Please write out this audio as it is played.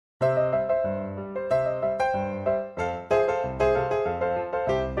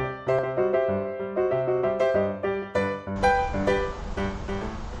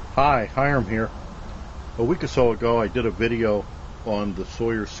Hi, Hiram here. A week or so ago I did a video on the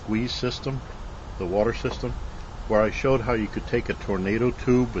Sawyer Squeeze system, the water system, where I showed how you could take a tornado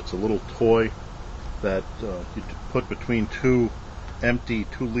tube. It's a little toy that you put between two empty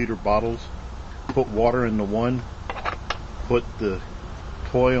 2-liter bottles, put water into one, put the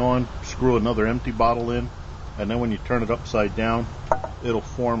toy on, screw another empty bottle in, and then when you turn it upside down, it'll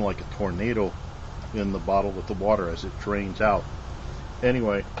form like a tornado in the bottle with the water as it drains out.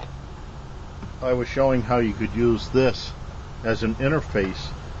 Anyway, I was showing how you could use this as an interface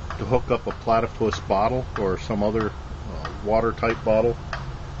to hook up a Platypus bottle or some other water type bottle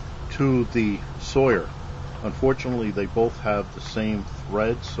to the Sawyer. Unfortunately, they both have the same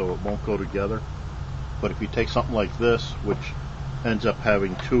threads, so it won't go together. But if you take something like this, which ends up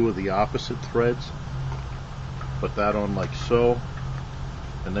having two of the opposite threads, put that on like so,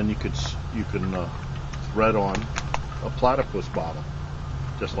 and then you can thread on a Platypus bottle,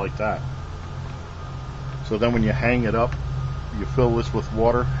 just like that. So then when you hang it up, you fill this with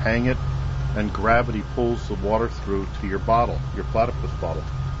water, hang it, and gravity pulls the water through to your bottle, your Platypus bottle.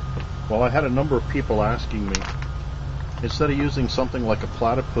 Well, I had a number of people asking me, instead of using something like a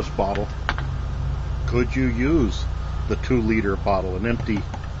Platypus bottle, could you use the 2-liter bottle, an empty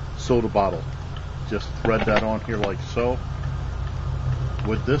soda bottle? Just thread that on here like so.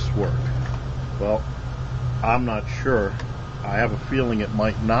 Would this work? Well, I'm not sure. I have a feeling it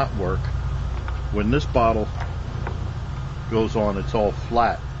might not work. When this bottle goes on, it's all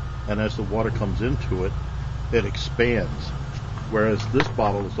flat, and as the water comes into it, it expands. Whereas this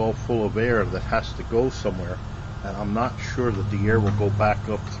bottle is all full of air that has to go somewhere, and I'm not sure that the air will go back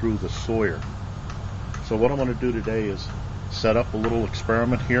up through the Sawyer. So what I'm going to do today is set up a little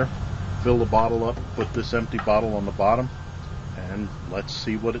experiment here, fill the bottle up, put this empty bottle on the bottom, and let's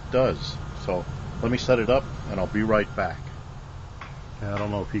see what it does. So let me set it up and I'll be right back. I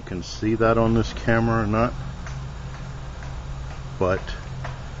don't know if you can see that on this camera or not, but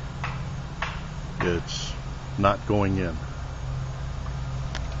it's not going in.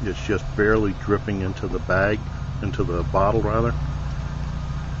 It's just barely dripping into the bag, into the bottle rather.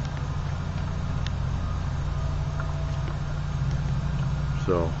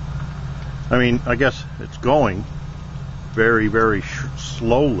 So, I mean, I guess it's going very, very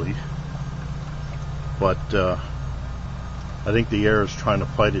slowly, but I think the air is trying to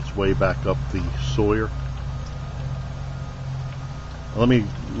fight its way back up the Sawyer. Let me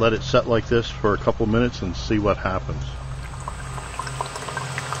let it set like this for a couple minutes and see what happens.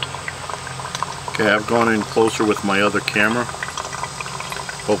 Okay, I've gone in closer with my other camera.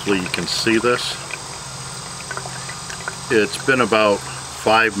 Hopefully you can see this. It's been about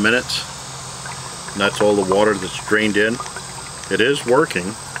 5 minutes, and that's all the water that's drained in. It is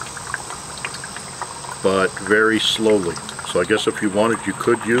working, but very slowly. So I guess if you wanted, you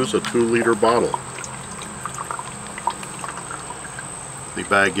could use a 2-liter bottle. The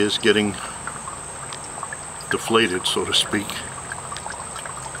bag is getting deflated, so to speak,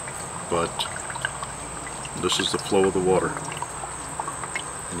 but this is the flow of the water.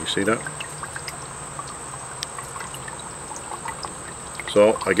 Can you see that?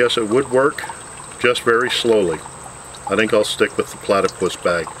 So I guess it would work, just very slowly. I think I'll stick with the Platypus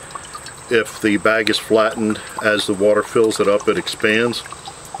bag. If the bag is flattened, as the water fills it up, it expands.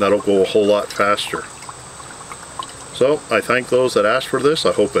 That'll go a whole lot faster. So I thank those that asked for this.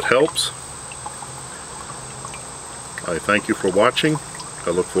 I hope it helps. I thank you for watching. I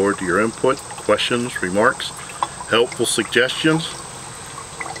look forward to your input, questions, remarks, helpful suggestions.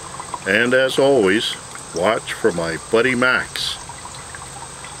 And as always, watch for my buddy Max.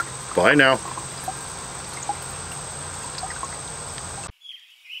 Bye now.